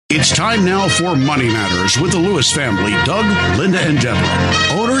It's time now for Money Matters with the Lewis family, Doug, Linda, and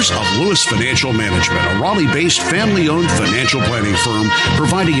Deborah, owners of Lewis Financial Management, a Raleigh-based family-owned financial planning firm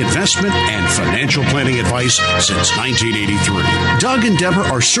providing investment and financial planning advice since 1983. Doug and Deborah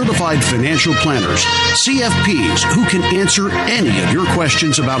are certified financial planners, CFPs, who can answer any of your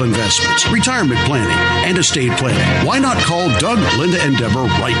questions about investments, retirement planning, and estate planning. Why not call Doug, Linda, and Deborah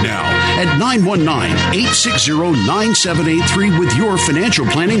right now at 919-860-9783 with your financial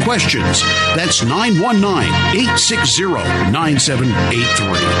planning questions. That's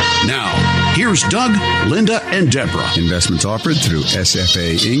 919-860-9783. Now, here's Doug, Linda, and Deborah. Investments offered through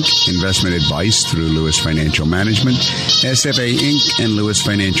SFA Inc. Investment advice through Lewis Financial Management. SFA Inc. and Lewis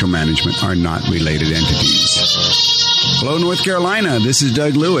Financial Management are not related entities. Hello, North Carolina. This is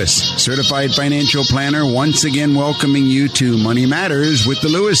Doug Lewis, certified financial planner, once again welcoming you to Money Matters with the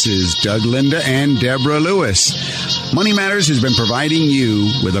Lewises, Doug, Linda, and Deborah Lewis. Money Matters has been providing you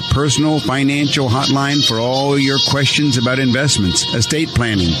with a personal financial hotline for all your questions about investments, estate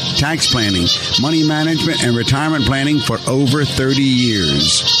planning, tax planning, money management, and retirement planning for over 30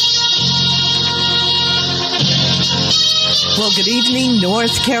 years. Well, good evening,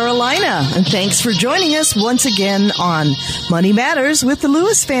 North Carolina, and thanks for joining us once again on Money Matters with the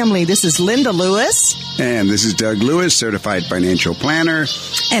Lewis family. This is Linda Lewis. And this is Doug Lewis, certified financial planner.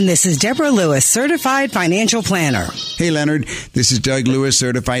 And this is Deborah Lewis, certified financial planner. Hey, Leonard. This is Doug Lewis,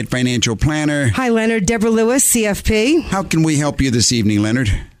 certified financial planner. Hi, Leonard. Deborah Lewis, CFP. How can we help you this evening,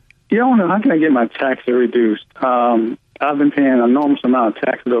 Leonard? Yeah, I want to know, how can I get my taxes reduced? I've been paying an enormous amount of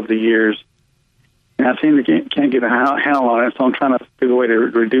taxes over the years. And I seem to can't get a handle on it, so I'm trying to figure a way to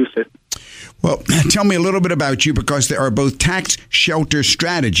reduce it. Well, tell me a little bit about you, because there are both tax shelter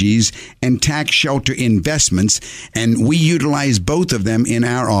strategies and tax shelter investments, and we utilize both of them in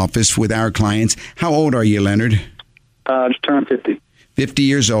our office with our clients. How old are you, Leonard? Just turned 50. 50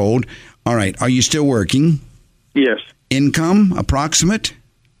 years old. All right. Are you still working? Yes. Income, approximate?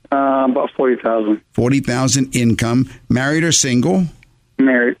 About $40,000. $40,000 income. Married or single?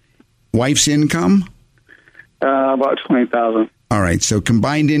 Married. Wife's income? About $20,000. All right. So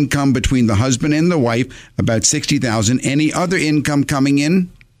combined income between the husband and the wife, about $60,000. Any other income coming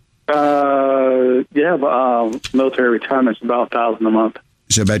in? Yeah, but military retirement is about $1,000 a month.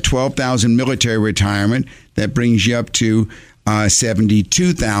 So about $12,000 military retirement. That brings you up to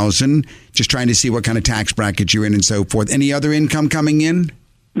 $72,000. Just trying to see what kind of tax bracket you're in and so forth. Any other income coming in?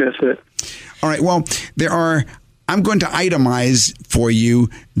 That's it. All right. Well, I'm going to itemize for you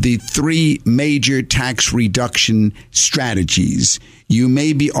the three major tax reduction strategies. You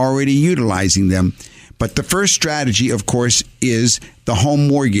may be already utilizing them, but the first strategy, of course, is the home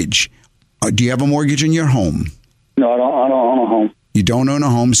mortgage. Do you have a mortgage on your home? No, I don't own a home. You don't own a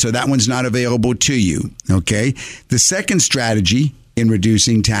home, so that one's not available to you, okay? The second strategy in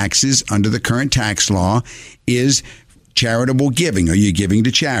reducing taxes under the current tax law is charitable giving. Are you giving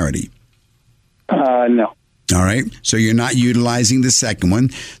to charity? No. All right. So you're not utilizing the second one.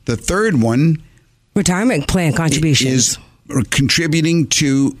 The third one, retirement plan contributions, is contributing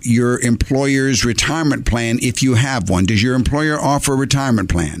to your employer's retirement plan if you have one. Does your employer offer a retirement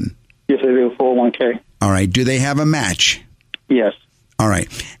plan? Yes, they do. 401k. All right. Do they have a match? Yes. All right.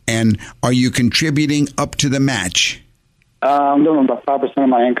 And are you contributing up to the match? I'm doing about 5% of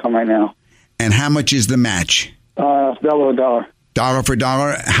my income right now. And how much is the match? $1 a dollar. Dollar for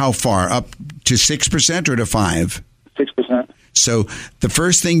dollar? How far? Up to 6% or to 5%? 6%. So the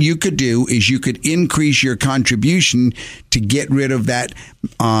first thing you could do is you could increase your contribution to get rid of that.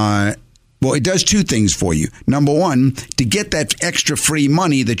 Well, it does two things for you. Number one, to get that extra free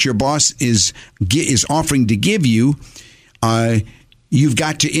money that your boss is offering to give you, you've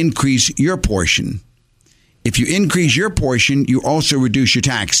got to increase your portion. If you increase your portion, you also reduce your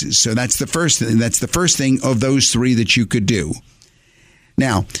taxes. So that's the first thing. That's the first thing of those three that you could do.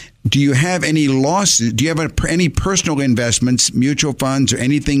 Now, do you have any losses? Do you have any personal investments, mutual funds, or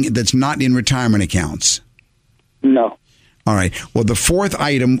anything that's not in retirement accounts? No. All right. Well, the fourth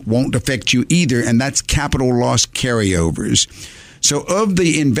item won't affect you either, and that's capital loss carryovers. So of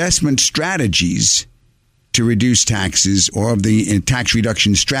the investment strategies to reduce taxes, or of the tax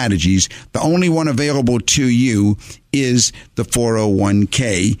reduction strategies, the only one available to you is the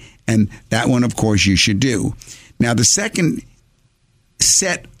 401k, and that one, of course, you should do. Now, the second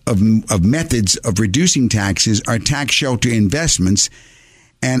set of methods of reducing taxes are tax shelter investments,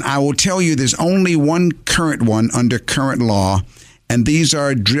 and I will tell you there's only one current one under current law, and these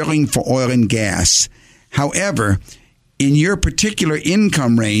are drilling for oil and gas. However, in your particular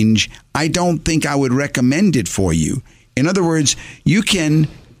income range, I don't think I would recommend it for you. In other words, you can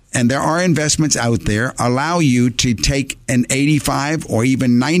and there are investments out there, allow you to take an 85 or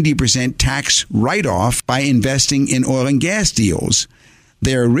even 90% tax write-off by investing in oil and gas deals.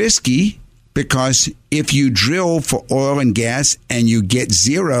 They're risky because if you drill for oil and gas and you get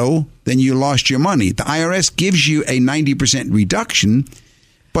zero, then you lost your money. The IRS gives you a 90% reduction,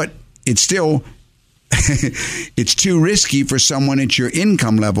 but it's still it's too risky for someone at your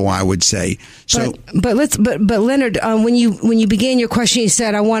income level, I would say. So, but Leonard, when you began your question, you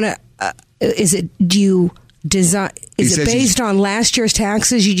said, "I want to." Is it based on last year's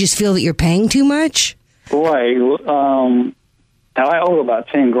taxes? You just feel that you're paying too much, right? Now I owe about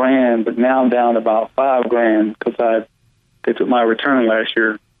 $10,000, but now I'm down to about $5,000 because they took my return last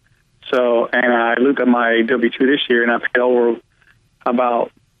year. So, and I looked at my W-2 this year, and I paid over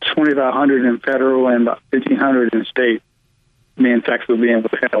about $2,500 in federal and about $1,500 in state. Me and taxes being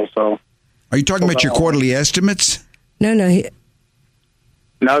withheld. So, are you talking about your quarterly estimates? No. No, I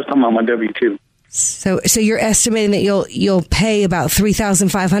was talking about my W-2. So you're estimating that you'll pay about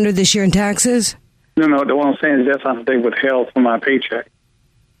 $3,500 this year in taxes? No. The one I'm saying is that's how they withheld from my paycheck.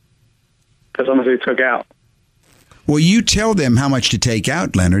 That's how much they took out. Well, you tell them how much to take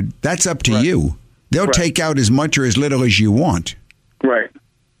out, Leonard. That's up to you. They'll take out as much or as little as you want. Right.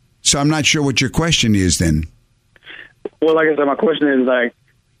 So I'm not sure what your question is then. Well, like I said, my question is I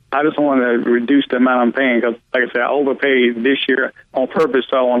just want to reduce the amount I'm paying because, like I said, I overpaid this year on purpose,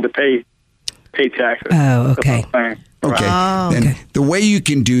 so I wanted to pay taxes. Oh, okay. Okay. Then the way you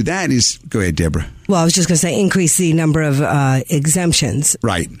can do that is, go ahead, Deborah. Well, I was just going to say increase the number of exemptions.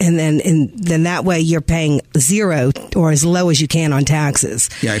 Right. And then that way you're paying zero or as low as you can on taxes.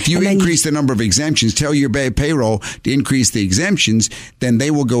 Yeah, if you increase the number of exemptions, tell your payroll to increase the exemptions, then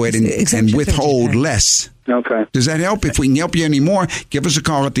they will go ahead and withhold less. Okay. Does that help? If we can help you any more, give us a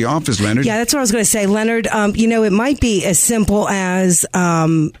call at the office, Leonard. Yeah, that's what I was going to say. Leonard, it might be as simple as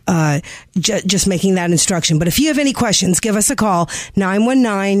just making that instruction. But if you have any questions, give us a call,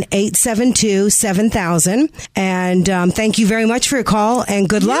 919-872-7000. And thank you very much for your call, and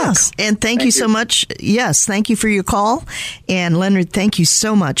good luck. Yes, and thank you so much. Yes, thank you for your call. And Leonard, thank you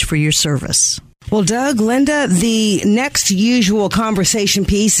so much for your service. Well, Doug, Linda, the next usual conversation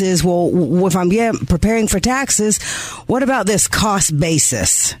piece is, well, if I'm preparing for taxes, what about this cost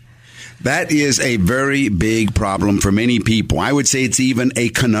basis? That is a very big problem for many people. I would say it's even a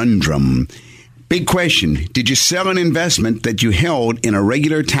conundrum. Big question. Did you sell an investment that you held in a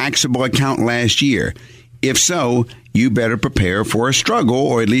regular taxable account last year? If so, you better prepare for a struggle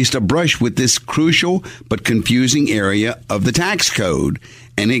or at least a brush with this crucial but confusing area of the tax code.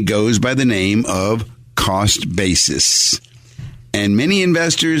 And it goes by the name of cost basis. And many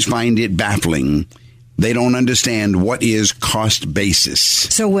investors find it baffling. They don't understand what is cost basis.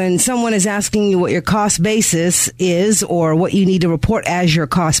 So when someone is asking you what your cost basis is or what you need to report as your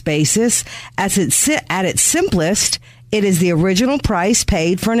cost basis, at its simplest, it is the original price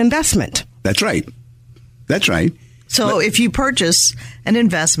paid for an investment. That's right. That's right. So if you purchase an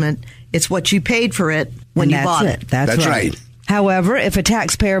investment, it's what you paid for it when you bought it. That's right. However, if a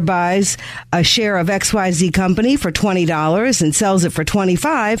taxpayer buys a share of XYZ company for $20 and sells it for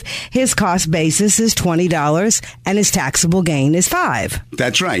 $25, his cost basis is $20 and his taxable gain is $5.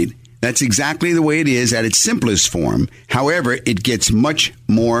 That's right. That's exactly the way it is at its simplest form. However, it gets much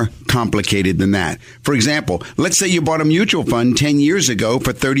more complicated than that. For example, let's say you bought a mutual fund 10 years ago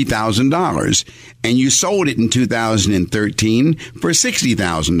for $30,000 and you sold it in 2013 for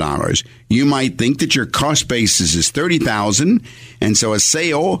 $60,000. You might think that your cost basis is $30,000, and so a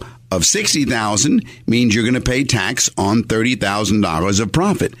sale of $60,000 means you're going to pay tax on $30,000 of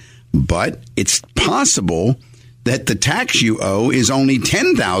profit. But it's possible that the tax you owe is only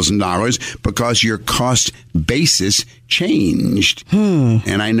 $10,000 because your cost basis changed.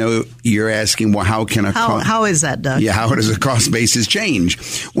 And I know you're asking, well, how is that, Doug? Yeah, how does a cost basis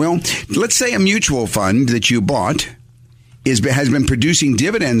change? Well, let's say a mutual fund that you bought has been producing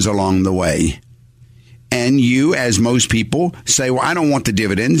dividends along the way. And you, as most people, say, well, I don't want the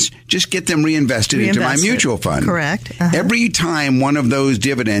dividends. Just get them reinvested into my mutual fund. Correct. Every time one of those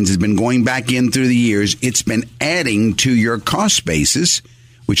dividends has been going back in through the years, it's been adding to your cost basis,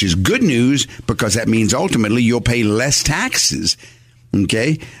 which is good news because that means ultimately you'll pay less taxes.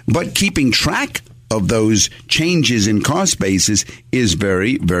 Okay? But keeping track of those changes in cost basis is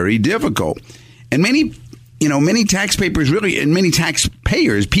very, very difficult. And many taxpayers really, and many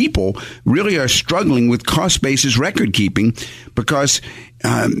taxpayers, people really are struggling with cost basis record keeping because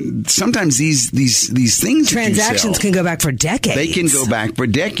sometimes these things transactions can go back for decades. They can go back for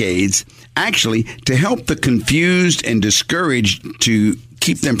decades. Actually, to help the confused and discouraged to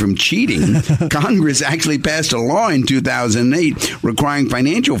keep them from cheating, Congress actually passed a law in 2008 requiring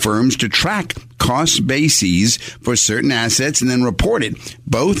financial firms to track cost bases for certain assets and then report it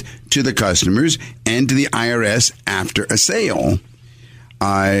both to the customers and to the IRS after a sale.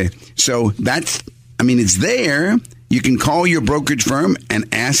 So it's there. You can call your brokerage firm and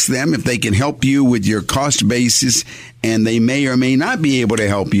ask them if they can help you with your cost basis, and they may or may not be able to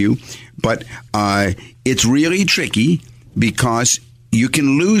help you. But it's really tricky because you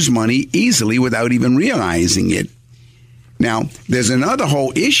can lose money easily without even realizing it. Now, there's another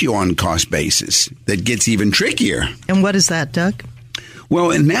whole issue on cost basis that gets even trickier. And what is that, Doug?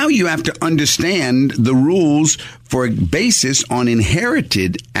 Well, and now you have to understand the rules for a basis on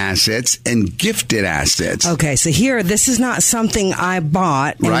inherited assets and gifted assets. Okay, so here, this is not something I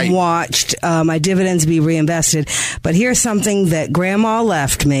bought and watched my dividends be reinvested, but here's something that Grandma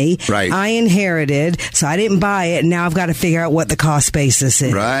left me. Right. I inherited, so I didn't buy it, and now I've got to figure out what the cost basis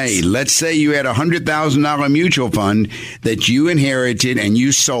is. Right. Let's say you had a $100,000 mutual fund that you inherited and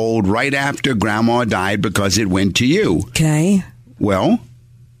you sold right after Grandma died because it went to you. Okay. Well,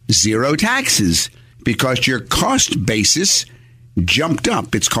 zero taxes because your cost basis jumped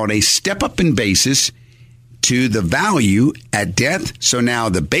up. It's called a step up in basis to the value at death. So now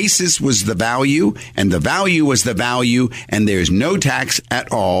the basis was the value and the value was the value, and there's no tax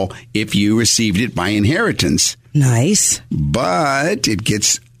at all if you received it by inheritance. Nice. But it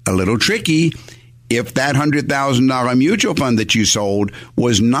gets a little tricky if that $100,000 mutual fund that you sold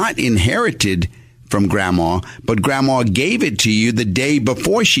was not inherited from Grandma, but Grandma gave it to you the day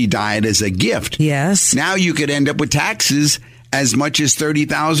before she died as a gift. Yes. Now you could end up with taxes as much as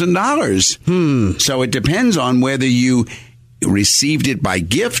 $30,000. So it depends on whether you received it by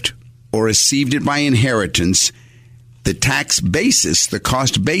gift or received it by inheritance. The tax basis, the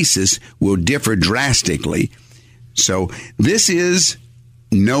cost basis, will differ drastically. So this is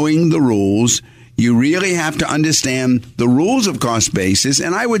knowing the rules. You really have to understand the rules of cost basis.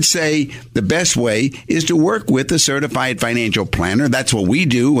 And I would say the best way is to work with a certified financial planner. That's what we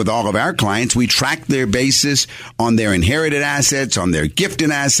do with all of our clients. We track their basis on their inherited assets, on their gifted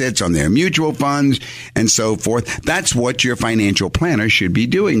assets, on their mutual funds, and so forth. That's what your financial planner should be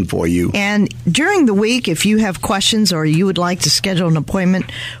doing for you. And during the week, if you have questions or you would like to schedule an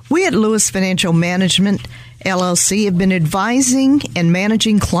appointment, we at Lewis Financial Management LLC have been advising and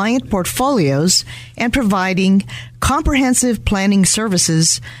managing client portfolios and providing comprehensive planning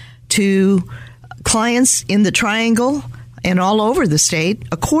services to clients in the Triangle and all over the state,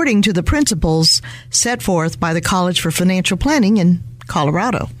 according to the principles set forth by the College for Financial Planning in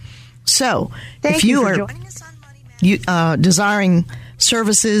Colorado. So, if you are joining us on Money Matters, desiring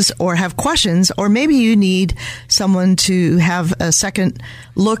services or have questions, or maybe you need someone to have a second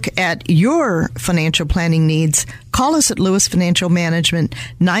look at your financial planning needs, call us at Lewis Financial Management,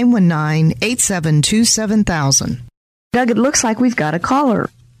 919-872-7000. Doug, it looks like we've got a caller.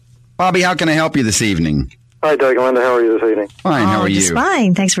 Bobby, how can I help you this evening? Hi, Doug and Linda. How are you this evening? Fine. How are you? Just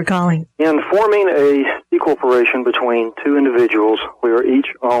fine. Thanks for calling. In forming a C corporation between two individuals where each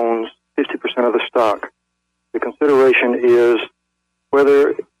owns 50% of the stock, the consideration is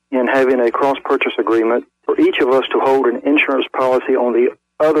whether in having a cross-purchase agreement for each of us to hold an insurance policy on the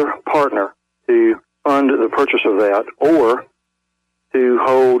other partner to fund the purchase of that, or to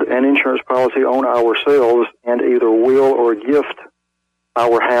hold an insurance policy on ourselves and either will or gift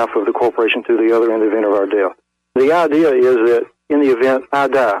our half of the corporation to the other in the event of our death. The idea is that in the event I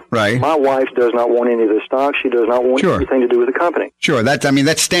die, my wife does not want any of the stock. She does not want anything to do with the company. Sure.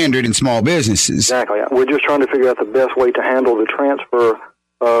 That's standard in small businesses. Exactly. We're just trying to figure out the best way to handle the transfer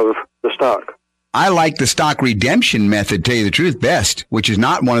of the stock. I like the stock redemption method, tell you the truth, best, which is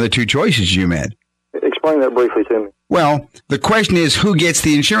not one of the two choices you made. Explain that briefly to me. Well, the question is who gets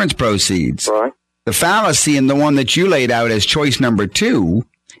the insurance proceeds? Right. The fallacy in the one that you laid out as choice number 2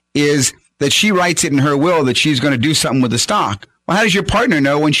 is that she writes it in her will that she's going to do something with the stock. Well, how does your partner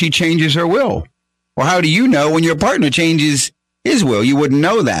know when she changes her will? Or how do you know when your partner changes his will? You wouldn't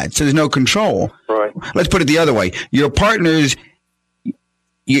know that, so there's no control. Right. Let's put it the other way. Your partner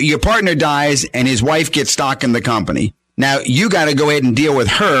dies and his wife gets stock in the company. Now, you got to go ahead and deal with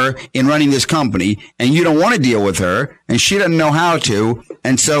her in running this company, and you don't want to deal with her, and she doesn't know how to,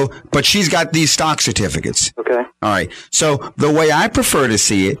 and so, but she's got these stock certificates. Okay. All right. So the way I prefer to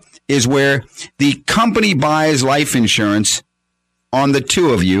see it is where the company buys life insurance on the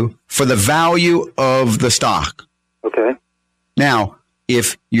two of you for the value of the stock. Okay. Now,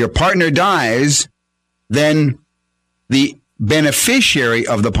 if your partner dies, then the beneficiary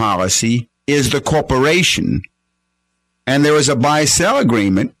of the policy is the corporation. And there is a buy-sell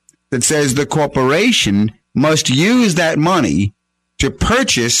agreement that says the corporation must use that money to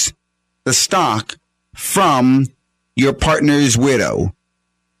purchase the stock from your partner's widow,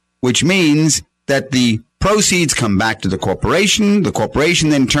 which means that the proceeds come back to the corporation. The corporation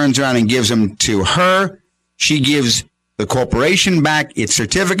then turns around and gives them to her. She gives the corporation back its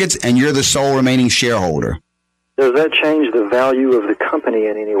certificates, and you're the sole remaining shareholder. Does that change the value of the company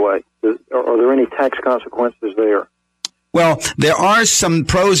in any way? Are there any tax consequences there? Well, there are some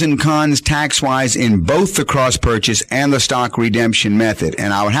pros and cons tax-wise in both the cross-purchase and the stock redemption method.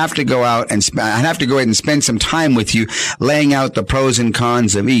 And I would have to go out and I'd have to go ahead and spend some time with you laying out the pros and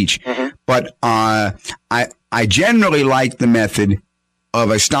cons of each. Mm-hmm. But I generally like the method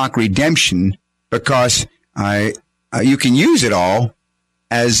of a stock redemption because you can use it all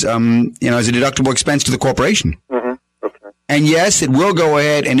as as a deductible expense to the corporation. Mm-hmm. Okay. And yes, it will go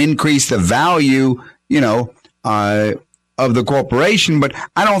ahead and increase the value, of the corporation, but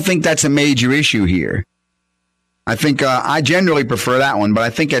I don't think that's a major issue here. I think I generally prefer that one, but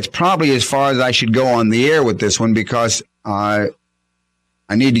I think that's probably as far as I should go on the air with this one because I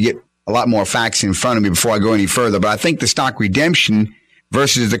need to get a lot more facts in front of me before I go any further. But I think the stock redemption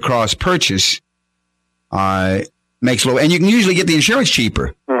versus the cross purchase makes a little, and you can usually get the insurance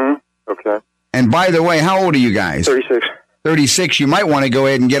cheaper. Mm-hmm. Okay. And by the way, how old are you guys? 36. 36. You might want to go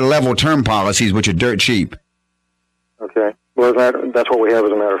ahead and get level term policies, which are dirt cheap. Okay. Well, that's what we have,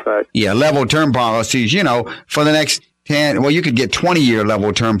 as a matter of fact. Yeah, level term policies, for the next 10, well, you could get 20-year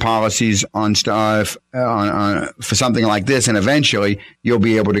level term policies on stuff for something like this, and eventually you'll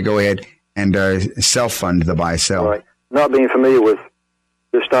be able to go ahead and self-fund the buy-sell. Right. Not being familiar with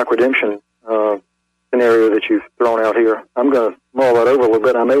the stock redemption scenario that you've thrown out here, I'm going to mull that over a little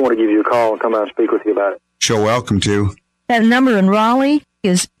bit. I may want to give you a call and come out and speak with you about it. Sure, welcome to. That number in Raleigh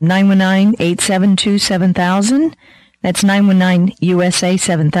is 919-872-7000. That's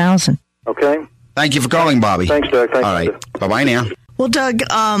 919-USA-7000. Okay. Thank you for calling, Bobby. Thanks, Doug. Thanks. All right. Bye-bye now. Well, Doug,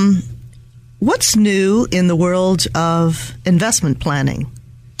 what's new in the world of investment planning?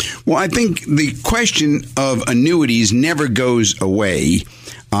 Well, I think the question of annuities never goes away.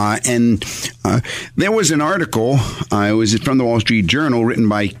 And there was an article, it was from the Wall Street Journal, written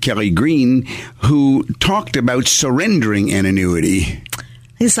by Kelly Green, who talked about surrendering an annuity.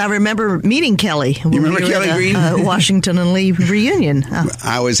 Yes, I remember meeting Kelly. You remember Kelly Green? Washington and Lee reunion.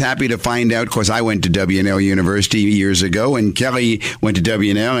 I was happy to find out, of course, I went to W&L University years ago, and Kelly went to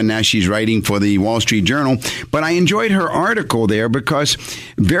W&L, and now she's writing for the Wall Street Journal. But I enjoyed her article there because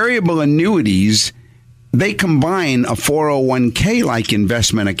variable annuities, they combine a 401k-like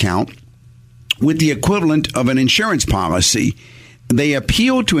investment account with the equivalent of an insurance policy. They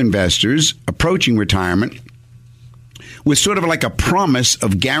appeal to investors approaching retirement with sort of like a promise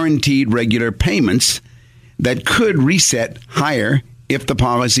of guaranteed regular payments that could reset higher if the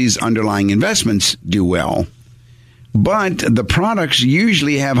policy's underlying investments do well. But the products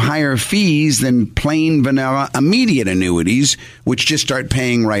usually have higher fees than plain vanilla immediate annuities, which just start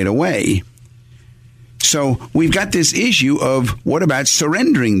paying right away. So we've got this issue of what about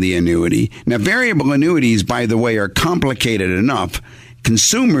surrendering the annuity? Now, variable annuities, by the way, are complicated enough.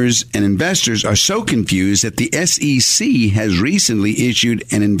 Consumers and investors are so confused that the SEC has recently issued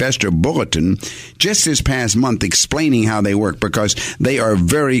an investor bulletin just this past month explaining how they work because they are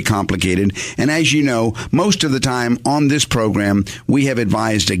very complicated. And as you know, most of the time on this program, we have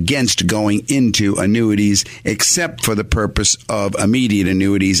advised against going into annuities except for the purpose of immediate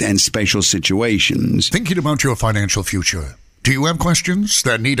annuities and special situations. Thinking about your financial future? Do you have questions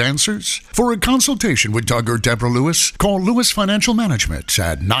that need answers? For a consultation with Doug or Deborah Lewis, call Lewis Financial Management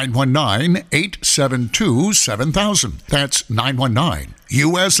at 919-872-7000. That's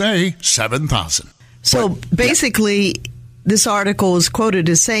 919-USA-7000. So basically, this article is quoted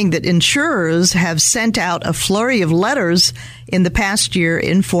as saying that insurers have sent out a flurry of letters in the past year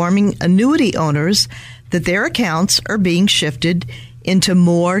informing annuity owners that their accounts are being shifted into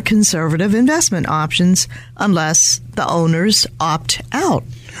more conservative investment options unless the owners opt out.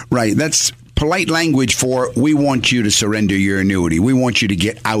 Right. That's polite language for we want you to surrender your annuity. We want you to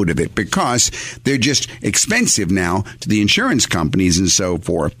get out of it because they're just expensive now to the insurance companies and so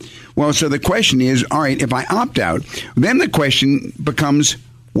forth. Well, so the question is, all right, if I opt out, then the question becomes,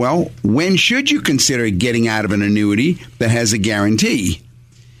 well, when should you consider getting out of an annuity that has a guarantee?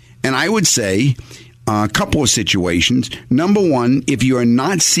 And I would say a couple of situations. Number one, if you are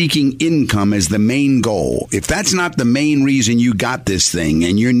not seeking income as the main goal, if that's not the main reason you got this thing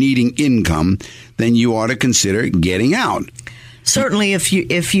and you're needing income, then you ought to consider getting out. Certainly,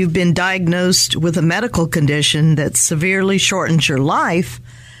 if you've been diagnosed with a medical condition that severely shortens your life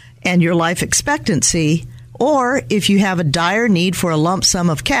and your life expectancy, or if you have a dire need for a lump sum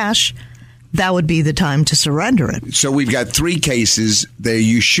of cash, that would be the time to surrender it. So we've got 3 cases that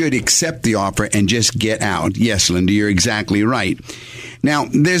you should accept the offer and just get out. Yes, Linda, you're exactly right. Now,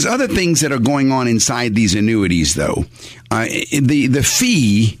 there's other things that are going on inside these annuities, though. The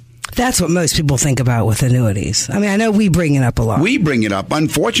fee... That's what most people think about with annuities. I mean, I know we bring it up a lot. We bring it up.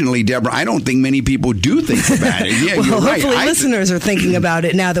 Unfortunately, Deborah, I don't think many people do think about it. Yeah, well, you're right. Hopefully listeners are thinking about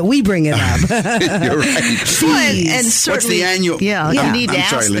it now that we bring it up. You're right. Well, and certainly, what's the annual... Yeah, you need to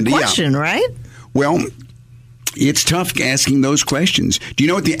ask the question, right? Well, it's tough asking those questions. Do you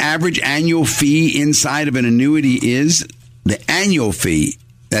know what the average annual fee inside of an annuity is? The annual fee,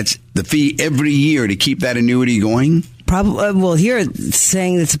 that's the fee every year to keep that annuity going? Probably. Well, here it's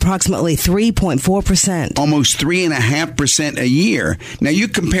saying it's approximately 3.4%. Almost 3.5% a year. Now, you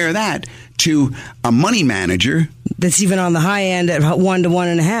compare that to a money manager. That's even on the high end at 1 to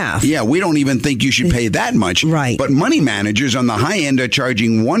 1.5. Yeah, we don't even think you should pay that much. Right. But money managers on the high end are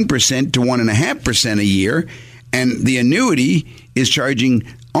charging 1% to 1.5% a year, and the annuity is charging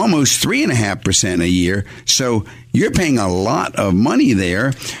almost 3.5% a year. So you're paying a lot of money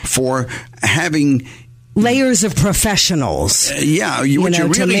there for having layers of professionals. What you're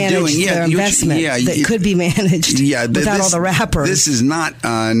really doing, their investment that could be managed without all the wrappers. This is not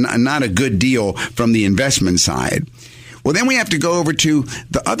a good deal from the investment side. Well, then we have to go over to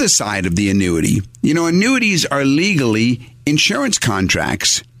the other side of the annuity. You know, annuities are legally insurance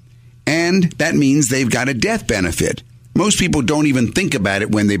contracts, and that means they've got a death benefit. Most people don't even think about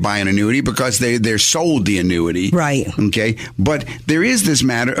it when they buy an annuity because they're sold the annuity. Right. Okay. But there is this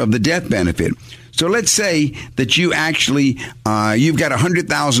matter of the death benefit. So let's say that you actually, you've got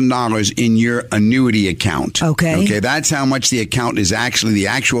 $100,000 in your annuity account. Okay. Okay. That's how much the account is actually, the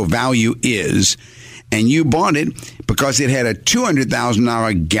actual value is. And you bought it because it had a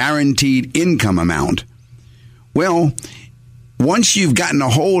 $200,000 guaranteed income amount. Well, once you've gotten a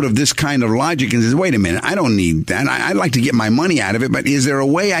hold of this kind of logic and says, wait a minute, I don't need that. I'd like to get my money out of it, but is there a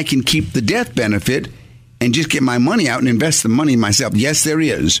way I can keep the death benefit and just get my money out and invest the money myself? Yes, there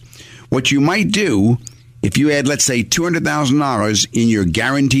is. What you might do, if you had, let's say, $200,000 in your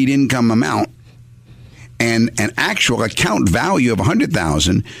guaranteed income amount and an actual account value of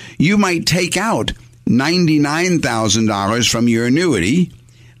 $100,000, you might take out $99,000 from your annuity,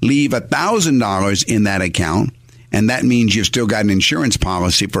 leave $1,000 in that account, and that means you've still got an insurance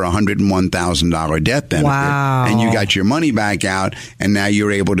policy for $101,000 death benefit. Wow. And you got your money back out, and now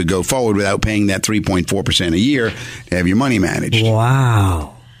you're able to go forward without paying that 3.4% a year to have your money managed.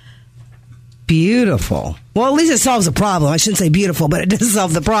 Wow. Beautiful. Well, at least it solves a problem. I shouldn't say beautiful, but it does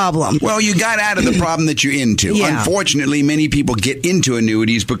solve the problem. Well, you got out of the problem that you're into. Yeah. Unfortunately, many people get into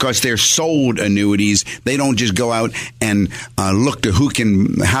annuities because they're sold annuities. They don't just go out and look to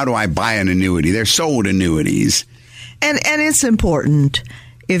how do I buy an annuity? They're sold annuities. And it's important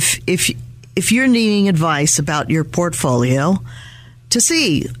if you're needing advice about your portfolio to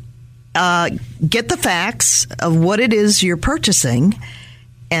see, get the facts of what it is you're purchasing.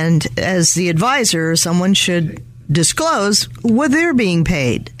 And as the advisor, someone should disclose what they're being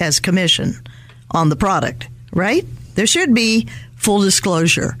paid as commission on the product, right? There should be full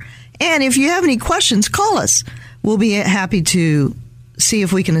disclosure. And if you have any questions, call us. We'll be happy to see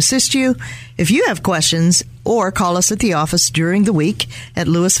if we can assist you. If you have questions, or call us at the office during the week at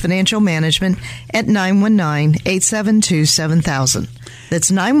Lewis Financial Management at 919-872-7000.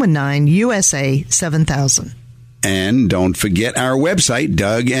 That's 919-USA-7000. And don't forget our website,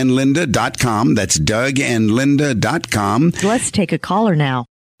 DougAndLinda.com. That's DougAndLinda.com. Let's take a caller now.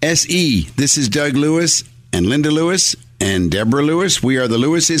 SE, this is Doug Lewis and Linda Lewis and Deborah Lewis. We are the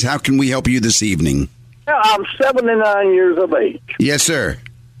Lewises. How can we help you this evening? I'm 79 years of age. Yes, sir.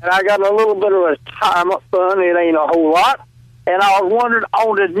 And I got a little bit of a retirement fund. It ain't a whole lot. And I was wondering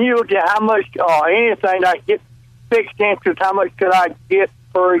on the annuity, how much, anything I get fixed interest, how much could I get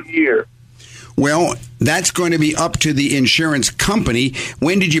per year? Well, that's going to be up to the insurance company.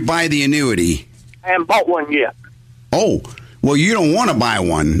 When did you buy the annuity? I haven't bought one yet. Oh, well, you don't want to buy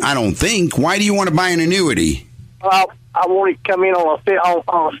one, I don't think. Why do you want to buy an annuity? Well, I want it to come in on a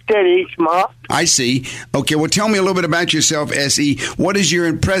steady each month. I see. Okay, well, tell me a little bit about yourself, S.E. What does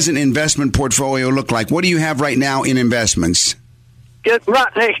your present investment portfolio look like? What do you have right now in investments? Just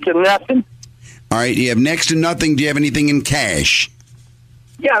right next to nothing. All right, you have next to nothing. Do you have anything in cash?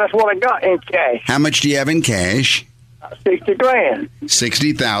 Yeah, that's what I got in cash. How much do you have in cash? $60,000.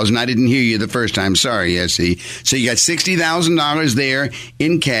 $60,000. I didn't hear you the first time. Sorry, S.E. So you got $60,000 there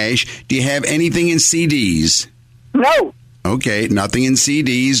in cash. Do you have anything in CDs? No. Okay, nothing in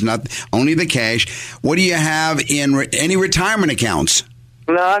CDs, only the cash. What do you have in any retirement accounts?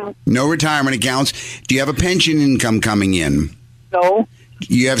 None. No retirement accounts. Do you have a pension income coming in? No.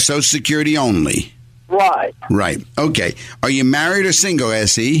 You have Social Security only. Right. Right. Okay. Are you married or single,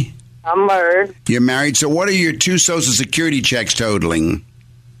 S.E.? I'm married. You're married. So what are your two Social Security checks totaling?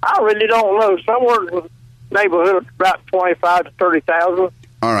 I really don't know. Somewhere in the neighborhood of about 25 to 30,000.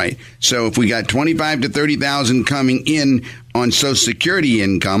 All right. So if we got 25 to 30,000 coming in on Social Security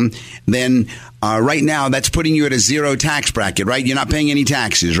income, then right now that's putting you at a zero tax bracket, right? You're not paying any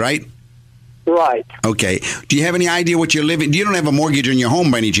taxes, right? Right. Okay. Do you have any idea what you're living? You don't have a mortgage on your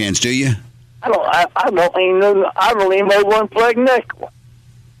home by any chance, do you? I don't even know one plug nickel.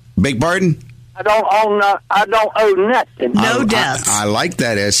 Beg pardon? I don't owe nothing. No debts. I like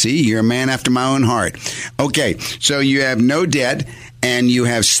that, S.C. You're a man after my own heart. Okay, so you have no debt, and you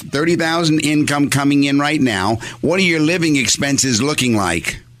have 30,000 income coming in right now. What are your living expenses looking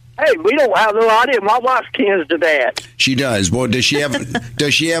like? Hey, we don't have no idea. My wife tends to that. She does. Well, does she have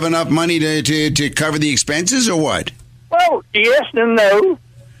enough money to cover the expenses, or what? Well, yes and no.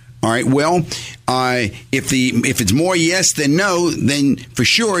 All right. Well, if it's more yes than no, then for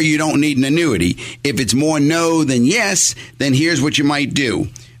sure you don't need an annuity. If it's more no than yes, then here's what you might do.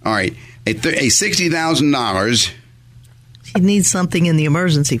 All right, a $60,000. He needs something in the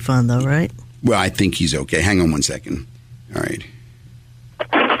emergency fund, though, right? Well, I think he's okay. Hang on one second. All right.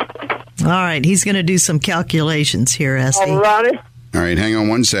 All right. He's going to do some calculations here, Essie. All righty. All right. Hang on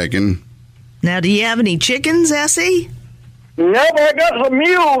one second. Now, do you have any chickens, Essie? No, but I got some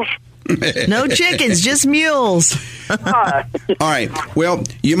mules. No chickens, just mules. All right. Well,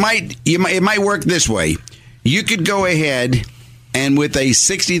 it might work this way. You could go ahead and with a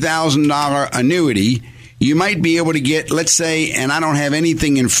 $60,000 annuity, you might be able to get, let's say, and I don't have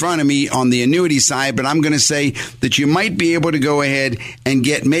anything in front of me on the annuity side, but I'm going to say that you might be able to go ahead and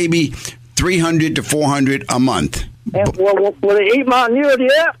get maybe $300 to $400 a month. And will it eat my annuity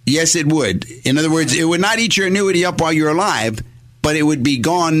up? Yes, it would. In other words, it would not eat your annuity up while you're alive, but it would be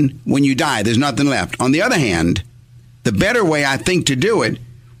gone when you die. There's nothing left. On the other hand, the better way, I think, to do it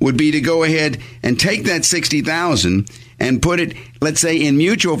would be to go ahead and take that $60,000 and put it, let's say, in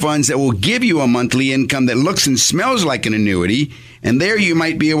mutual funds that will give you a monthly income that looks and smells like an annuity. And there you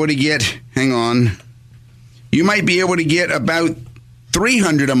might be able to get, you might be able to get about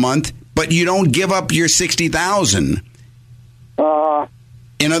 $300 a month, but you don't give up your $60,000.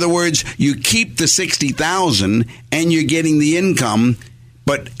 In other words, you keep the $60,000 and you're getting the income,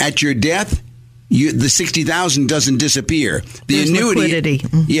 but at your death, the $60,000 doesn't disappear. The annuity, liquidity.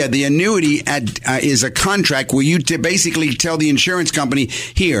 Yeah, the annuity is a contract where you basically tell the insurance company,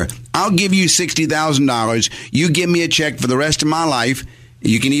 "Here, I'll give you $60,000. You give me a check for the rest of my life."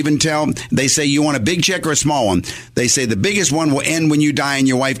 You can even tell, they say, you want a big check or a small one? They say the biggest one will end when you die and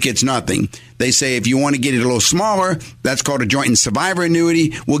your wife gets nothing. They say if you want to get it a little smaller, that's called a joint and survivor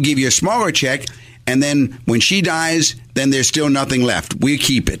annuity. We'll give you a smaller check, and then when she dies, then there's still nothing left. We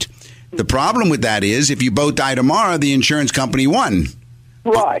keep it. The problem with that is if you both die tomorrow, the insurance company won.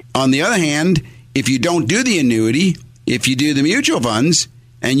 Right. On the other hand, if you don't do the annuity, if you do the mutual funds,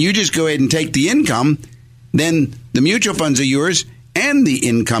 and you just go ahead and take the income, then the mutual funds are yours, and the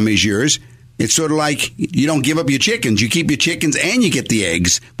income is yours. It's sort of like you don't give up your chickens. You keep your chickens and you get the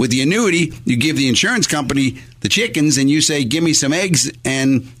eggs. With the annuity, you give the insurance company the chickens and you say, give me some eggs,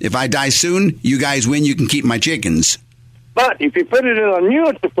 and if I die soon, you guys win, you can keep my chickens. But if you put it in an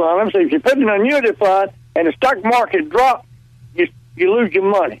annuity fund, if you put it in an annuity fund and the stock market drops, you lose your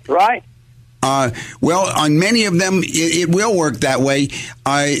money, right? Well, on many of them, it will work that way.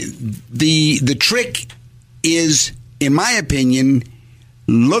 The trick is, in my opinion,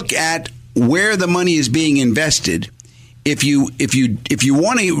 look at where the money is being invested. If you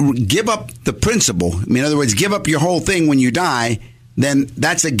want to give up the principal, I mean, in other words, give up your whole thing when you die, then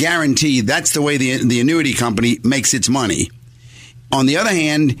that's a guarantee. That's the way the annuity company makes its money. On the other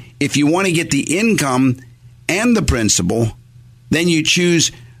hand, if you want to get the income and the principal, then you choose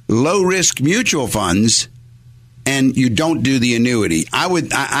low-risk mutual funds and you don't do the annuity. I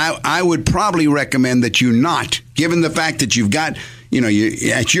would probably recommend that you not, given the fact that you've got,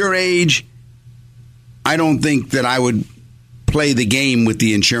 at your age, I don't think that I would play the game with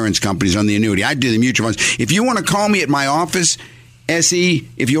the insurance companies on the annuity. I'd do the mutual funds. If you want to call me at my office, SE,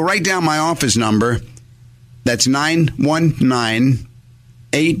 if you'll write down my office number, that's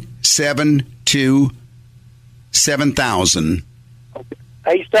 919-872-7000.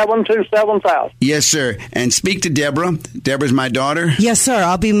 872-7000. Yes, sir. And speak to Deborah. Deborah's my daughter. Yes, sir.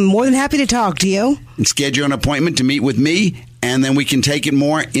 I'll be more than happy to talk to you. And schedule an appointment to meet with me, and then we can take it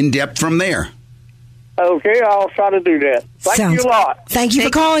more in depth from there. Okay, I'll try to do that. Thank you a lot. Thank you for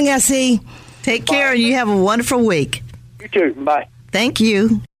calling, S.E. Take care, and you have a wonderful week. You too. Bye. Thank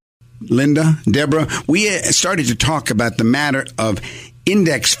you. Linda, Deborah, we started to talk about the matter of,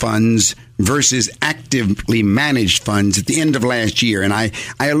 index funds versus actively managed funds at the end of last year. And I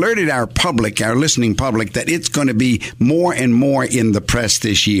alerted our public, our listening public, that it's going to be more and more in the press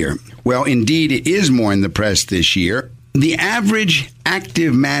this year. Well, indeed, it is more in the press this year. The average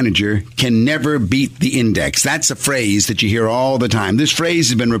active manager can never beat the index. That's a phrase that you hear all the time. This phrase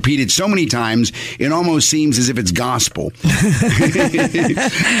has been repeated so many times, it almost seems as if it's gospel.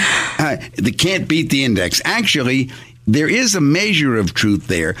 They can't beat the index. Actually, there is a measure of truth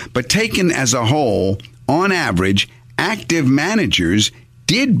there, but taken as a whole, on average, active managers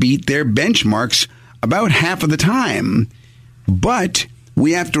did beat their benchmarks about half of the time. But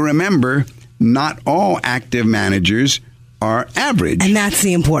we have to remember, not all active managers are average. And that's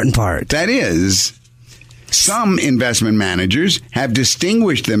the important part. That is. Some investment managers have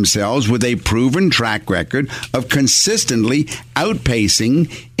distinguished themselves with a proven track record of consistently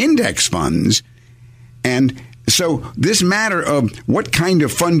outpacing index funds. And so this matter of what kind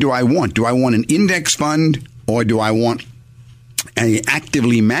of fund do I want? Do I want an index fund or do I want an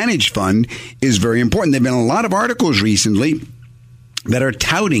actively managed fund is very important. There have been a lot of articles recently that are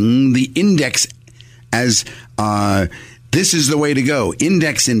touting the index as this is the way to go.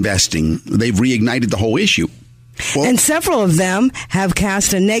 Index investing. They've reignited the whole issue. Well, and several of them have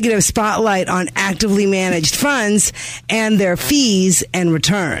cast a negative spotlight on actively managed funds and their fees and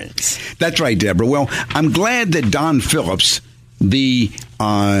returns. That's right, Deborah. Well, I'm glad that Don Phillips, the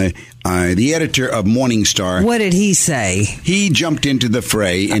editor of Morningstar. What did he say? He jumped into the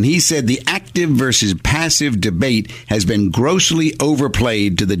fray, and he said the active versus passive debate has been grossly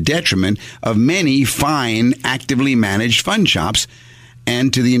overplayed to the detriment of many fine actively managed fund shops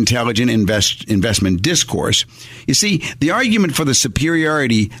and to the intelligent investment discourse. You see, the argument for the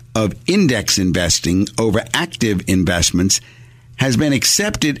superiority of index investing over active investments has been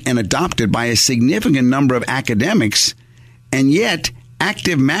accepted and adopted by a significant number of academics, and yet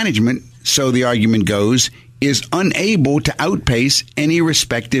active management, so the argument goes, is unable to outpace any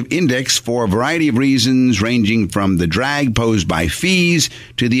respective index for a variety of reasons, ranging from the drag posed by fees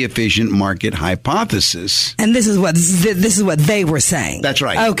to the efficient market hypothesis. And this is what they were saying. That's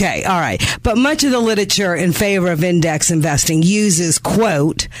right. Okay, all right. But much of the literature in favor of index investing uses,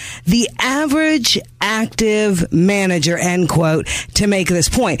 quote, the average active manager, end quote, to make this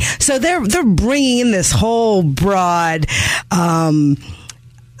point. So they're bringing in this whole broad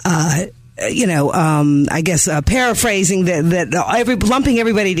paraphrasing lumping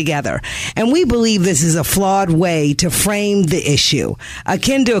everybody together. And we believe this is a flawed way to frame the issue,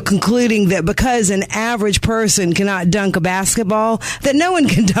 akin to concluding that because an average person cannot dunk a basketball, that no one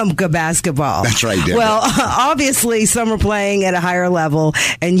can dunk a basketball. That's right, Deborah. Well, obviously, some are playing at a higher level,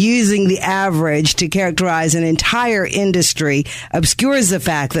 and using the average to characterize an entire industry obscures the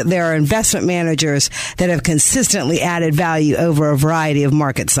fact that there are investment managers that have consistently added value over a variety of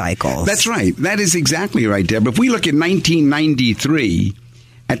market cycles. That's right. That is exactly right, Deborah. If we look at 1993,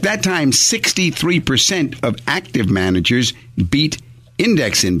 at that time, 63% of active managers beat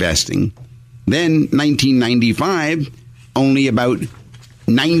index investing. Then 1995, only about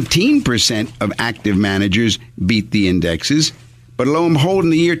 19% of active managers beat the indexes. But lo and behold,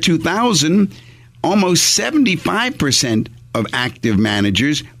 in the year 2000, almost 75% of active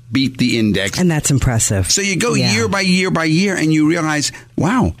managers beat the index. And that's impressive. So you go year by year by year and you realize,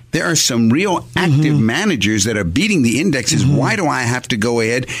 wow, there are some real active managers that are beating the indexes. Why do I have to go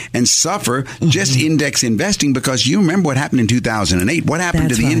ahead and suffer just index investing? Because you remember what happened in 2008. What happened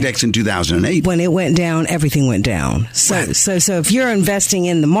to the index in 2008? When it went down, everything went down. So if you're investing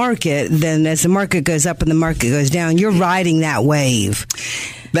in the market, then as the market goes up and the market goes down, you're riding that wave.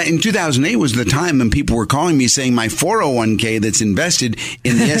 That in 2008 was the time when people were calling me saying my 401k that's invested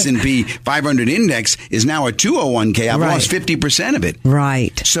in the S&P 500 index is now a 201k. I've lost 50% of it.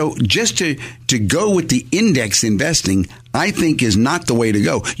 Right. So just to go with the index investing, I think is not the way to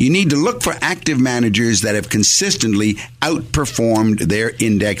go. You need to look for active managers that have consistently outperformed their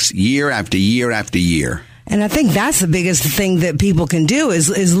index year after year after year. And I think that's the biggest thing that people can do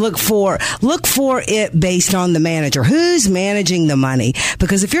is look for it based on the manager. Who's managing the money?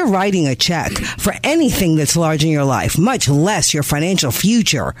 Because if you're writing a check for anything that's large in your life, much less your financial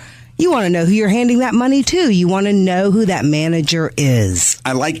future, you want to know who you're handing that money to. You want to know who that manager is.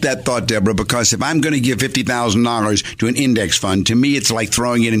 I like that thought, Deborah, because if I'm going to give $50,000 to an index fund, to me it's like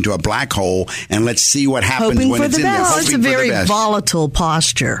throwing it into a black hole and let's see what happens when it's in there. Well, it's a very volatile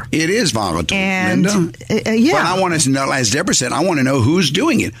posture. It is volatile, and, Linda. But I want to know, as Deborah said, I want to know who's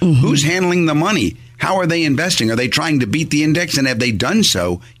doing it. Who's handling the money? How are they investing? Are they trying to beat the index, and have they done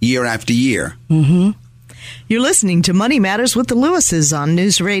so year after year? You're listening to Money Matters with the Lewises on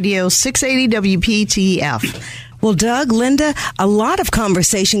News Radio 680 WPTF. Well, Doug, Linda, a lot of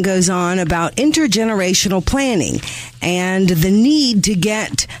conversation goes on about intergenerational planning and the need to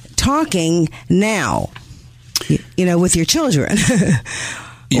get talking now, with your children.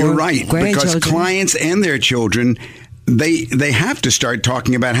 You're right, because clients and their children, they have to start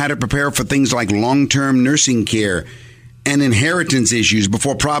talking about how to prepare for things like long-term nursing care and inheritance issues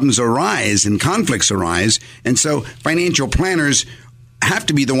before problems arise and conflicts arise. And so financial planners have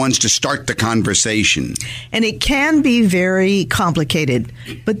to be the ones to start the conversation. And it can be very complicated,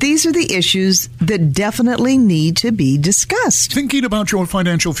 but these are the issues that definitely need to be discussed. Thinking about your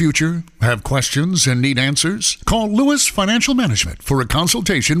financial future? Have questions and need answers? Call Lewis Financial Management for a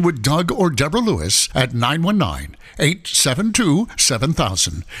consultation with Doug or Deborah Lewis at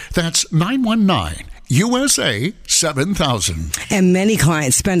 919-872-7000. That's 919 USA 7000. And many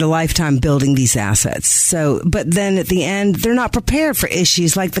clients spend a lifetime building these assets. But then at the end, they're not prepared for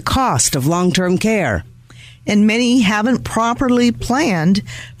issues like the cost of long-term care. And many haven't properly planned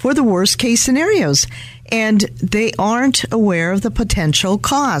for the worst case scenarios. And they aren't aware of the potential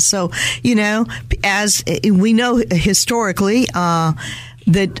costs. So, as we know historically,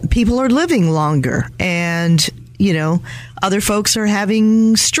 that people are living longer and, other folks are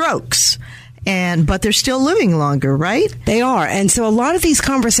having strokes. But they're still living longer, right? They are. And so a lot of these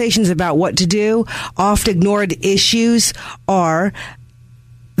conversations about what to do, oft ignored issues are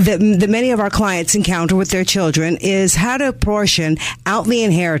that many of our clients encounter with their children is how to portion out the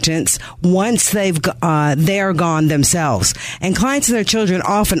inheritance once they are gone themselves. And clients and their children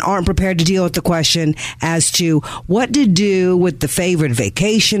often aren't prepared to deal with the question as to what to do with the favorite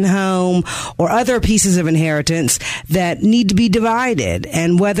vacation home or other pieces of inheritance that need to be divided,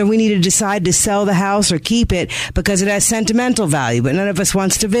 and whether we need to decide to sell the house or keep it because it has sentimental value, but none of us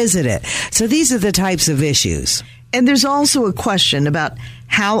wants to visit it. So these are the types of issues. And there's also a question about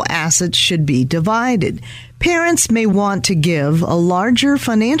how assets should be divided. Parents may want to give a larger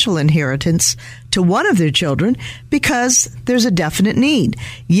financial inheritance to one of their children because there's a definite need.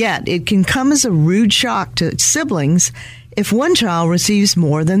 Yet it can come as a rude shock to siblings if one child receives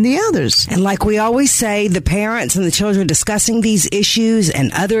more than the others. And like we always say, the parents and the children discussing these issues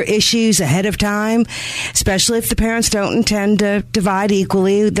and other issues ahead of time, especially if the parents don't intend to divide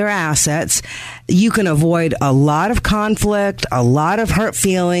equally their assets, you can avoid a lot of conflict, a lot of hurt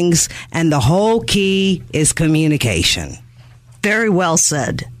feelings, and the whole key is communication. Very well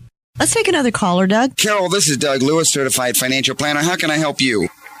said. Let's take another caller, Doug. Carol, this is Doug Lewis, Certified Financial Planner. How can I help you?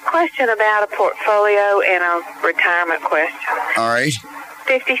 Question about a portfolio and a retirement question. All right.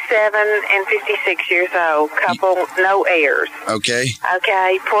 57 and 56 years old, couple, no heirs. Okay.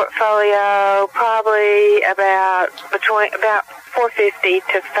 Okay, portfolio probably about 450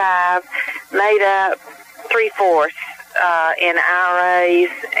 to 5, made up 3/4 in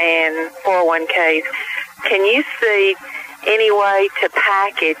IRAs and 401ks. Can you see any way to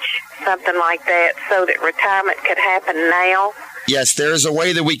package something like that so that retirement could happen now? Yes, there's a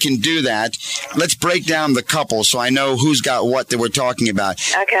way that we can do that. Let's break down the couple so I know who's got what that we're talking about.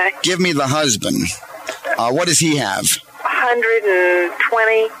 Okay. Give me the husband. What does he have?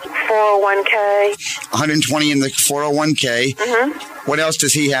 120 401k. 120 in the 401k. Mm-hmm. What else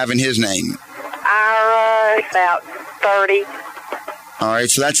does he have in his name? IRA, about 30. All right,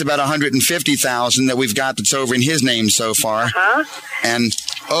 so that's about 150,000 that we've got that's over in his name so far. Uh-huh. And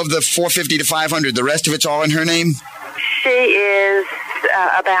of the 450 to 500, the rest of it's all in her name? She is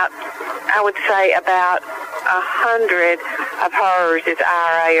about 100 of hers is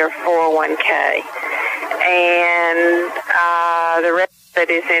IRA or 401k. And the rest of it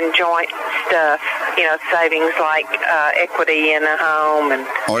is in joint stuff, savings like equity in a home. And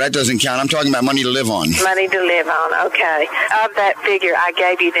oh, that doesn't count. I'm talking about money to live on. Money to live on, okay. Of that figure, I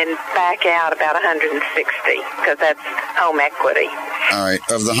gave you then back out about 160 because that's home equity. All right.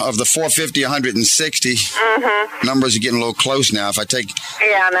 Of the 450, 160. Mm-hmm. Numbers are getting a little close now. If I take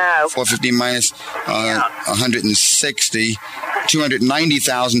 450 minus 160,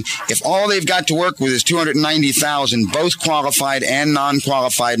 290,000. If all they've got to work with is 290,000, both qualified and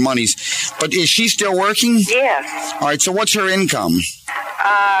non-qualified monies. But is she still working? Yes. All right. So what's her income?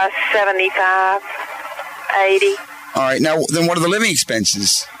 75, 80. All right. Now, then what are the living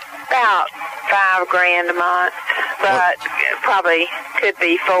expenses? About $5,000 a month, but probably could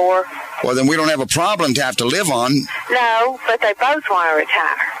be $4,000. Well, then we don't have a problem to have to live on. No, but they both want to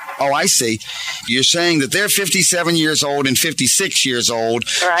retire. Oh, I see. You're saying that they're 57 years old and 56 years old.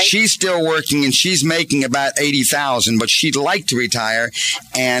 Right. She's still working and she's making about $80,000, but she'd like to retire.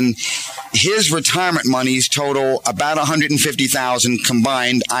 And his retirement monies total about $150,000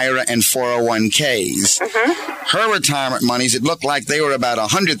 combined IRA and 401ks. Her retirement monies, it looked like they were about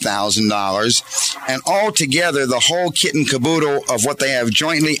 $100,000. And altogether, the whole kit and caboodle of what they have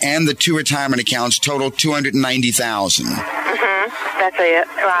jointly and the two retirement accounts total $290,000. That's it,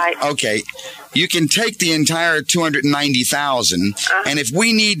 right. Okay. You can take the entire $290,000, and if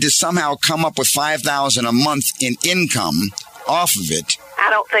we need to somehow come up with $5,000 a month in income off of it. I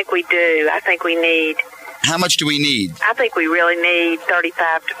don't think we do. I think we need. How much do we need? I think we really need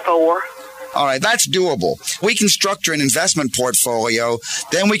 35 to 4. All right, that's doable. We can structure an investment portfolio.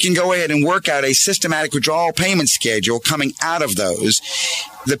 Then we can go ahead and work out a systematic withdrawal payment schedule coming out of those.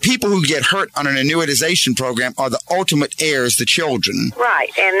 The people who get hurt on an annuitization program are the ultimate heirs, the children. Right,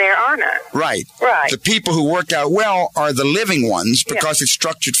 and there are none. Right. Right. The people who worked out well are the living ones because it's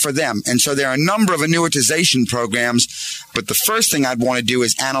structured for them. And so there are a number of annuitization programs, but the first thing I'd want to do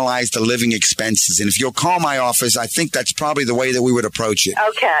is analyze the living expenses. And if you'll call my office, I think that's probably the way that we would approach it.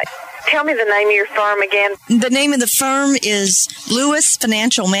 Okay. Tell me the name of your firm again. The name of the firm is Lewis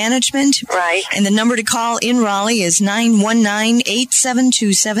Financial Management. Right. And the number to call in Raleigh is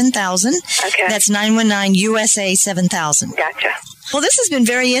 919-872-7000. Okay. That's 919-USA-7000. Gotcha. Well, this has been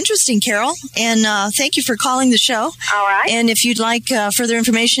very interesting, Carol, and thank you for calling the show. All right. And if you'd like further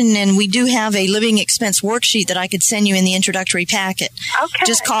information, and we do have a living expense worksheet that I could send you in the introductory packet. Okay.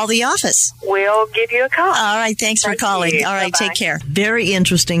 Just call the office. We'll give you a call. All right. Thanks for calling. you. All right. Bye-bye. Take care. Very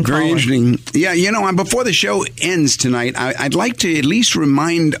interesting caller. Very interesting. Yeah, before the show ends tonight, I'd like to at least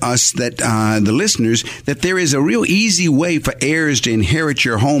remind us that the listeners that there is a real easy way for heirs to inherit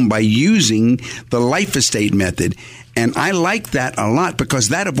your home by using the life estate method. And I like that a lot because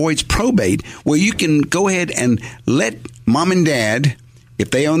that avoids probate, where you can go ahead and let mom and dad,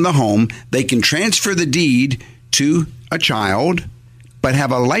 if they own the home, they can transfer the deed to a child, but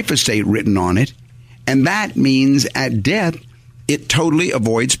have a life estate written on it. And that means at death, it totally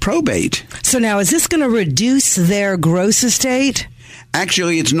avoids probate. So now, is this going to reduce their gross estate?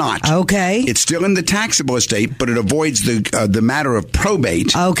 Actually, it's not. Okay. It's still in the taxable estate, but it avoids the matter of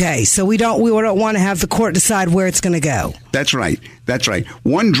probate. Okay. So we don't want to have the court decide where it's going to go. That's right. That's right.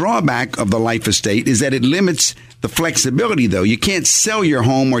 One drawback of the life estate is that it limits the flexibility, though. You can't sell your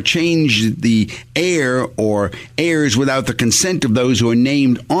home or change the heir or heirs without the consent of those who are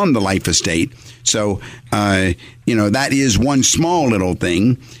named on the life estate. So, that is one small little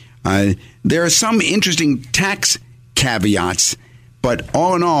thing. There are some interesting tax caveats, but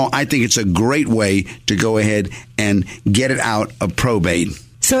all in all, I think it's a great way to go ahead and get it out of probate.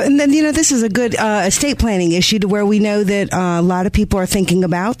 So, and then, this is a good estate planning issue to where we know that a lot of people are thinking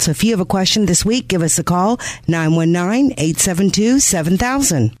about. So if you have a question this week, give us a call,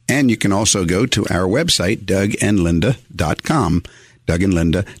 919-872-7000. And you can also go to our website, DougAndLinda.com.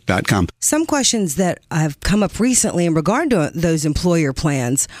 DougAndLinda.com. Some questions that have come up recently in regard to those employer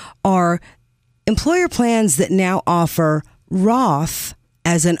plans are employer plans that now offer Roth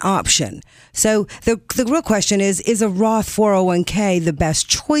as an option. So the real question is a Roth 401k the best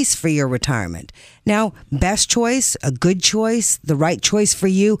choice for your retirement? Now, best choice, a good choice, the right choice for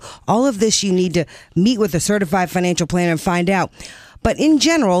you, all of this you need to meet with a certified financial planner and find out. But in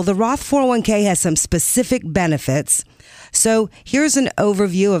general, the Roth 401k has some specific benefits. So here's an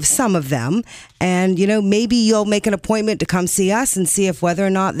overview of some of them. And, maybe you'll make an appointment to come see us and see if whether or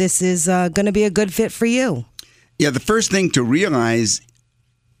not this is going to be a good fit for you. Yeah, the first thing to realize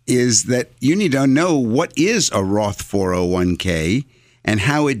is that you need to know what is a Roth 401k and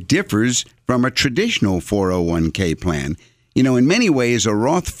how it differs from a traditional 401k plan. In many ways, a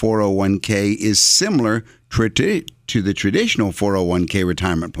Roth 401k is similar to the traditional 401k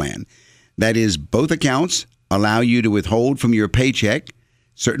retirement plan. That is, both accounts allow you to withhold from your paycheck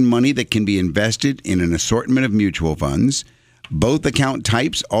certain money that can be invested in an assortment of mutual funds. Both account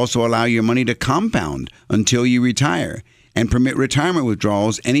types also allow your money to compound until you retire and permit retirement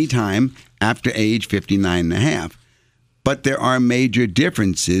withdrawals anytime after age 59 and a half. But there are major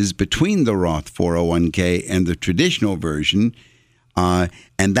differences between the Roth 401k and the traditional version, and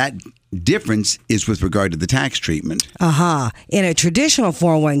that difference is with regard to the tax treatment. In a traditional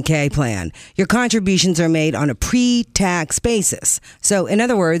 401k plan, your contributions are made on a pre-tax basis. So, in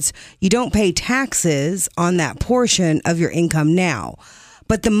other words, you don't pay taxes on that portion of your income now.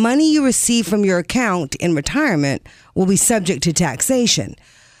 But the money you receive from your account in retirement will be subject to taxation.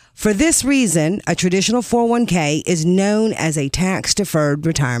 For this reason, a traditional 401k is known as a tax-deferred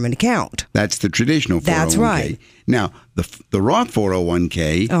retirement account. That's the traditional 401k. That's right. Now, the Roth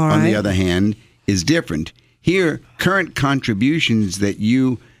 401k, on the other hand, is different. Here, current contributions that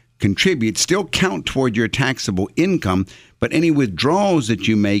you contribute still count toward your taxable income, but any withdrawals that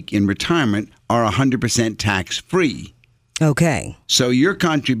you make in retirement are 100% tax-free. Okay. So your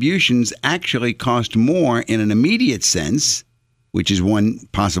contributions actually cost more in an immediate sense, which is one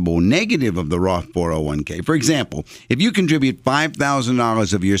possible negative of the Roth 401k. For example, if you contribute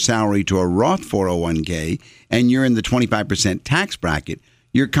 $5,000 of your salary to a Roth 401k and you're in the 25% tax bracket,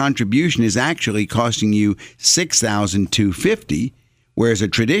 your contribution is actually costing you $6,250, whereas a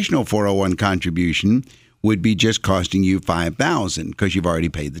traditional 401 contribution would be just costing you $5,000 because you've already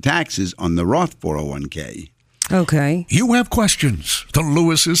paid the taxes on the Roth 401k. Okay. You have questions. The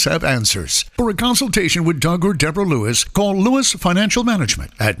Lewises have answers. For a consultation with Doug or Deborah Lewis, call Lewis Financial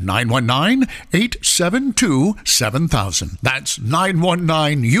Management at 919-872-7000. That's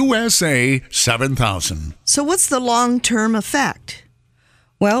 919-USA-7000. So what's the long-term effect?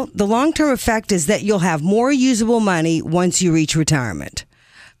 Well, the long-term effect is that you'll have more usable money once you reach retirement.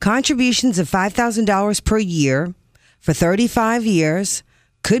 Contributions of $5,000 per year for 35 years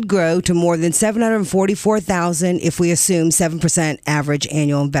could grow to more than $744,000 if we assume 7% average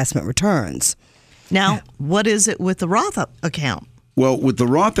annual investment returns. Now, what is it with the Roth account? Well, with the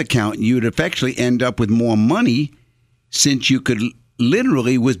Roth account, you'd effectively end up with more money since you could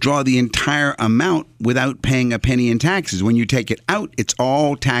literally withdraw the entire amount without paying a penny in taxes. When you take it out, it's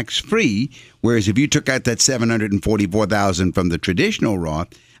all tax-free, whereas if you took out that $744,000 from the traditional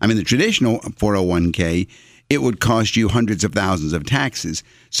the traditional 401k, it would cost you hundreds of thousands of taxes.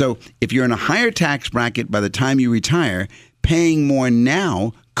 So if you're in a higher tax bracket by the time you retire, paying more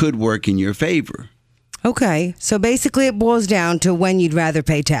now could work in your favor. Okay, so basically it boils down to when you'd rather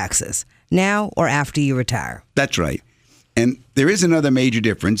pay taxes, now or after you retire. That's right. And there is another major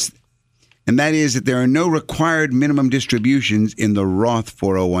difference, and that is that there are no required minimum distributions in the Roth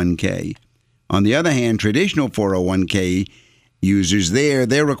 401k. On the other hand, traditional 401k users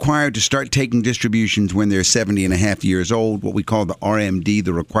they're required to start taking distributions when they're 70 and a half years old, what we call the RMD,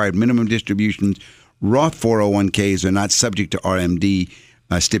 the required minimum distributions. Roth 401ks are not subject to RMD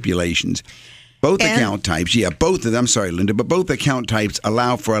stipulations. Both account types, both of them, I'm sorry, Linda, but both account types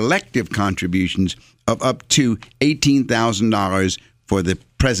allow for elective contributions of up to $18,000 for the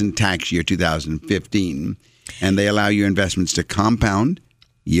present tax year 2015. And they allow your investments to compound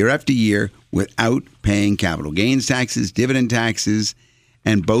year after year without paying capital gains taxes, dividend taxes,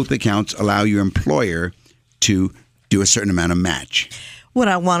 and both accounts allow your employer to do a certain amount of match. What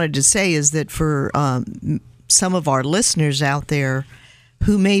I wanted to say is that for some of our listeners out there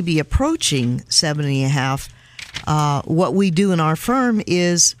who may be approaching 70 and a half, what we do in our firm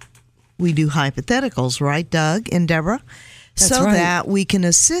is we do hypotheticals, right, Doug and Deborah? That's right. That we can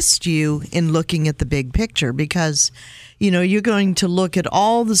assist you in looking at the big picture because, you're going to look at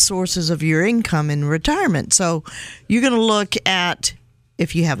all the sources of your income in retirement. So you're going to look at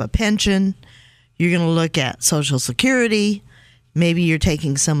if you have a pension, you're going to look at Social Security, maybe you're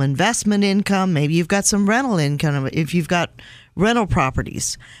taking some investment income, maybe you've got some rental income if you've got rental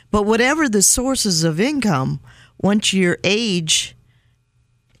properties. But whatever the sources of income, once your age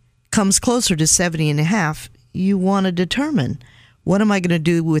comes closer to 70 and a half, you want to determine, what am I going to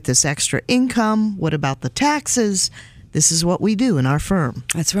do with this extra income? What about the taxes? This is what we do in our firm.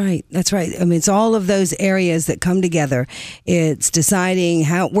 That's right. That's right. I mean, it's all of those areas that come together. It's deciding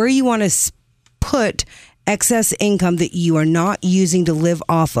where you want to put excess income that you are not using to live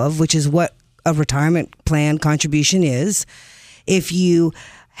off of, which is what a retirement plan contribution is. If you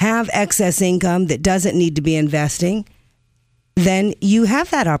have excess income that doesn't need to be investing, then you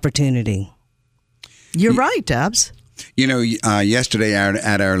have that opportunity. You're right, Dubs. Yesterday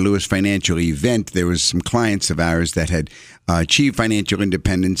at our Lewis Financial event, there was some clients of ours that had achieved financial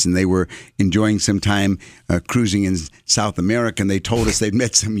independence, and they were enjoying some time cruising in South America, and they told us they'd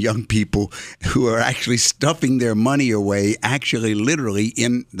met some young people who are actually stuffing their money away, actually literally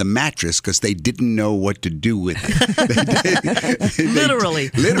in the mattress because they didn't know what to do with it. Literally,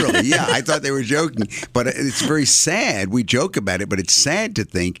 yeah. I thought they were joking, but it's very sad. We joke about it, but it's sad to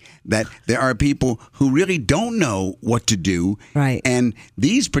think that there are people who really don't know what to do. Right. And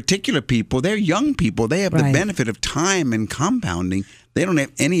these particular people, they're young people. They have the benefit of time and compounding. They don't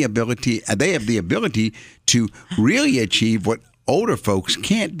have any ability. They have the ability to really achieve what older folks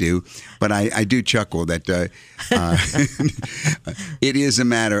can't do. But I do chuckle that it is a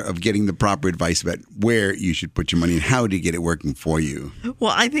matter of getting the proper advice about where you should put your money and how to get it working for you.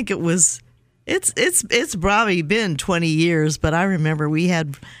 Well, I think it's probably been 20 years, but I remember we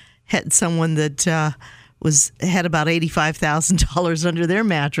had someone that had about $85,000 under their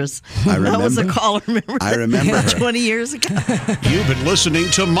mattress. I remember. That was a caller, I remember. 20 years ago. You've been listening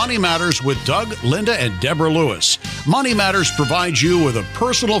to Money Matters with Doug, Linda, and Deborah Lewis. Money Matters provides you with a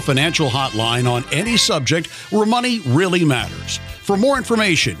personal financial hotline on any subject where money really matters. For more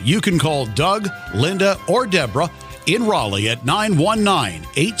information, you can call Doug, Linda, or Deborah in Raleigh at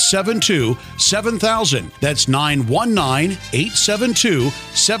 919-872-7000. That's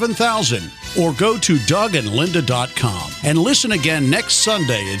 919-872-7000. Or go to DougAndLinda.com and listen again next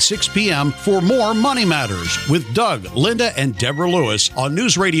Sunday at 6 p.m. for more Money Matters with Doug, Linda, and Deborah Lewis on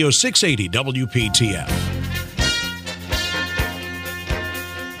News Radio 680 WPTF.